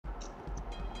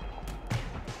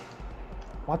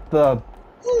What the?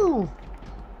 Woo.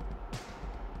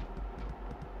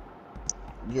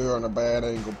 You're on a bad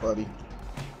angle, buddy.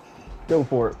 Go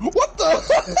for it. What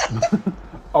the?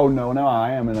 Oh no, now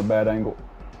I am in a bad angle.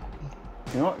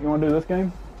 You know what? You want to do this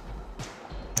game?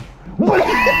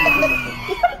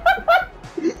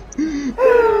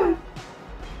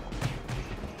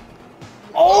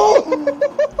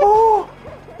 Oh!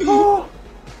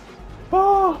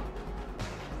 Oh!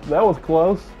 That was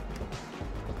close.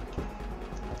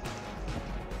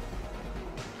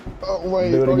 Oh, wait.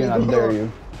 Do it again, I dare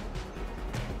you.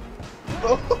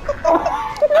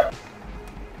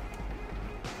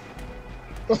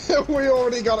 We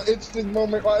already got an interesting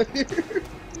moment right here.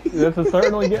 This is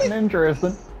certainly getting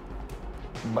interesting.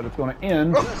 But it's going to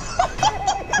end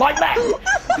like that.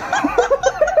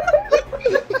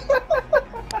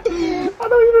 I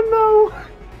don't even know.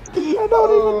 I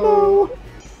don't even know.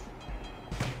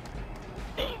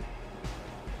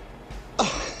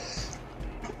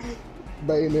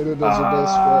 Bayonetta does her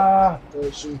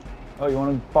best for. Oh, you want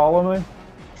to follow me?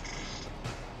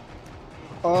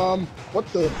 What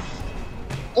the?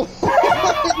 Oh,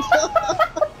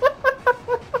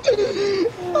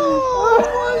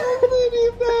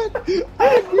 I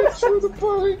get through the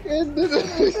plank and then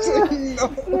no.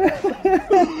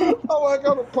 Oh, I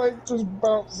got a plank just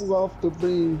bounces off the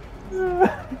beam.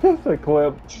 That's a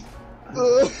clip.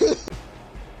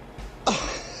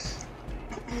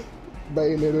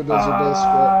 Bayonetta does her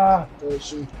best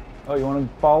for. Oh, you want to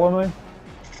follow me?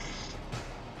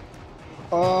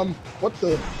 What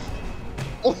the?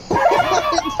 Oh,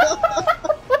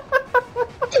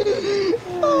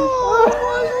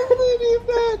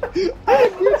 I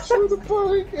get through the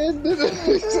plank and then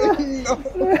no.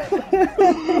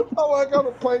 Oh, I got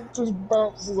a plank just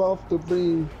bounces off the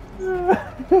beam.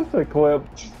 That's a clip.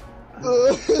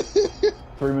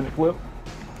 3-minute clip.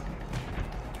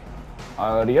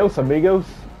 Adios, amigos.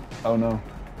 Oh no.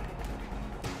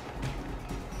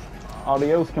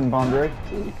 Adios, compadre.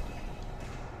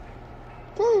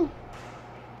 Woo.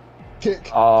 Kick.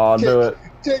 Aw, do it.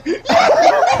 Kick.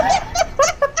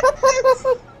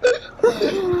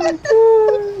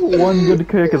 One good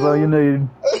kick is all you need.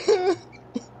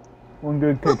 One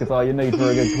good kick is all you need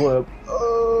for a good clip.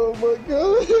 Oh my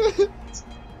god.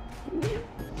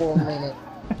 For a minute.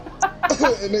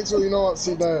 And next one you know, I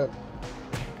see that.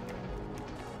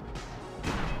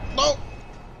 No.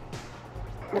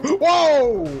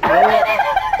 Whoa!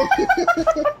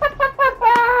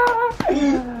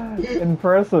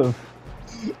 Impressive.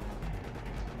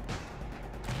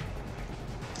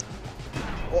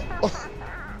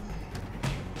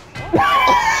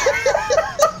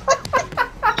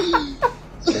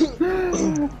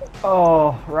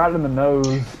 Oh, right in the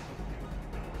nose.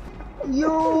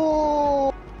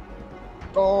 Yo!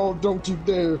 Oh, don't you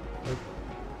dare.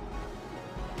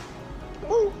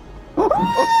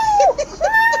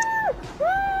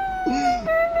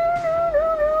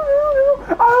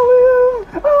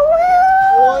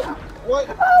 What?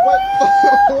 What?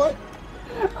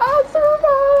 I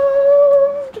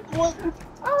survived! What?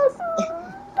 I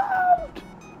survived!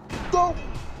 Don't!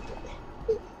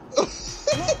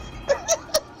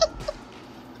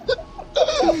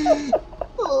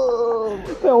 Oh.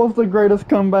 That was the greatest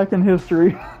comeback in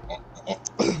history.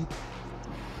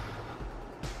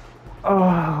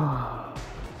 Oh,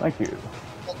 thank you.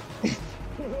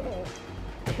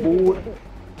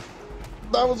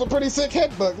 That was a pretty sick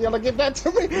headbutt. You gotta give that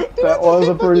to me. That was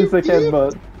a pretty sick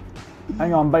headbutt.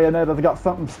 Hang on, Bayonetta's got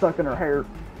something stuck in her hair.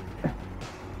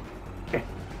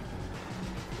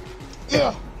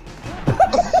 Yeah.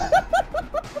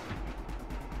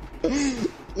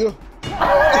 Yeah.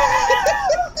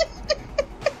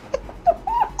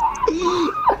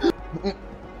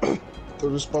 They're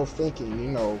just both thinking,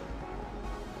 you know.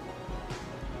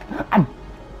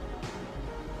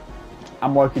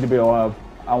 I'm lucky to be alive.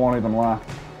 I won't even lie.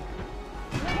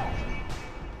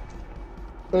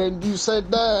 And you said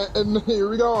that, and here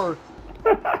we are.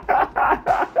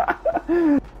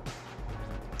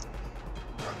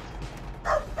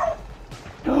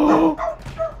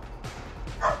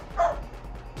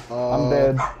 I'm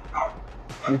dead.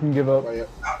 You can give up. Right.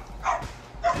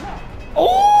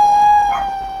 Oh!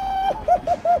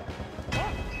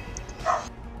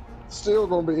 Still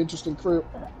gonna be interesting crip.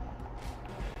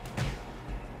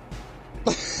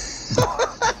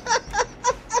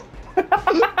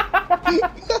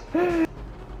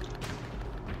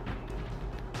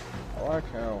 I like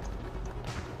how.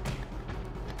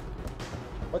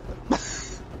 What the?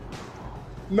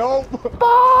 Nope.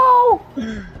 Oh!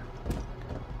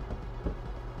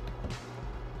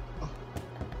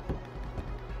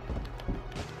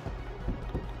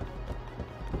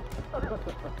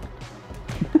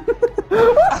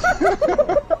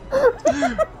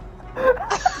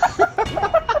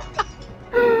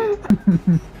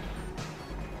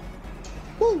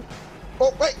 Woo.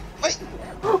 Oh, wait, wait.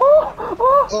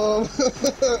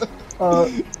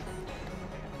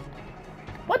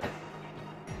 What?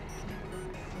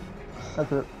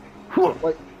 That's it.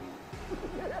 Wait.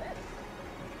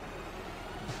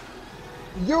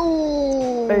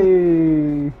 Yo!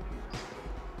 Hey!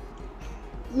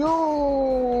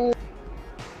 Yo!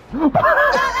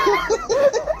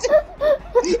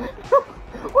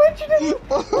 What'd you do?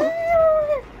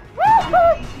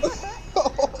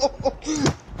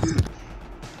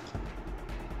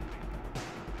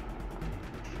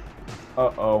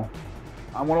 Uh-oh.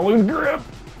 I want to lose grip.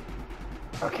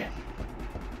 Okay.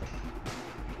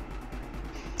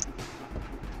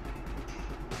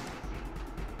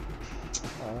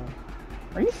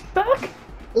 Are you stuck?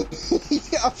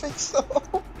 Yeah, I think so.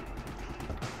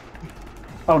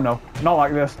 Oh no, not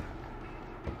like this.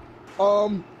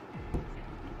 Arr.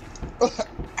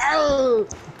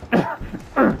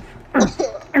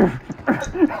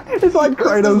 It's like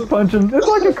Kratos punching. It's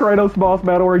like a Kratos boss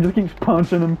battle where he just keeps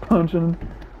punching and punching.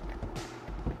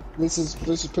 This is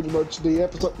pretty much the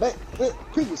episode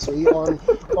previously on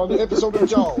the episode of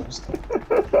Jaws.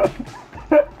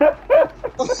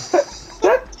 This is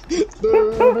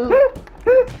so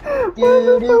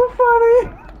funny.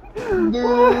 This is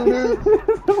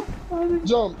so funny.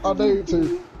 Jump, I dare you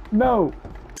to. No.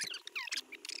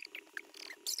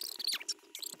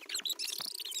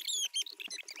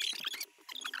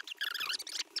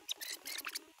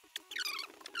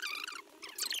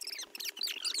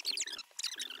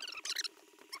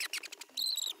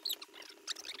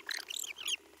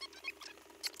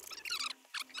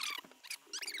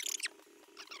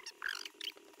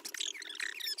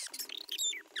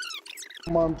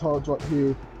 Montage right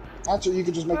here. Actually, you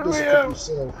could just make this a clip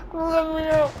yourself. Let me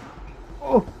out.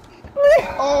 Oh.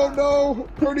 Oh no!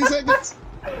 30 seconds!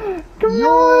 Come Yo!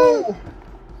 on.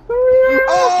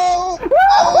 Oh!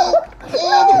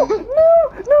 Oh!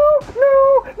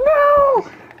 No!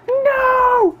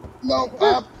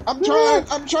 No! I'm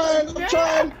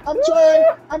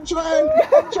trying!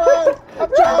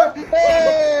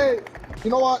 Hey! You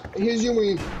know what? Here's your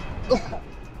win.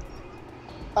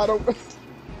 I don't.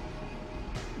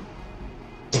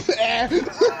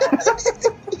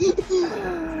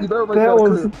 You better make That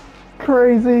was clip.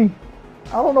 crazy.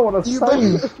 I don't know what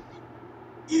to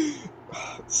say.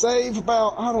 Save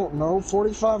about, I don't know,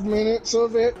 45 minutes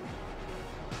of it.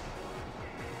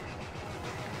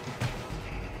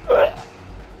 Why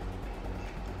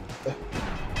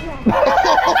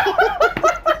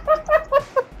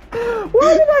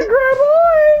did I grab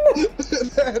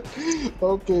on?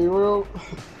 Okay, well,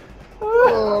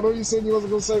 I know you said you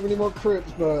wasn't gonna save any more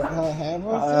clips, but I have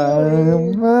a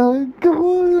feeling.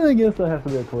 I guess that has to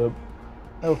be a clip.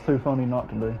 That was too funny not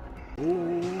to be.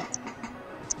 Ooh.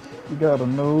 You gotta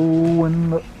know when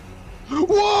the...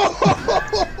 Whoa!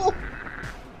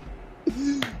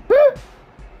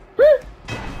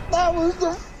 That was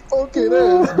the... Okay,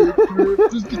 that is good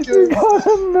clip, just because... You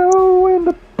gotta know when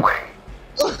the...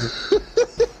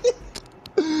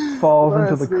 Falls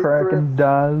into the crack and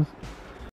dies.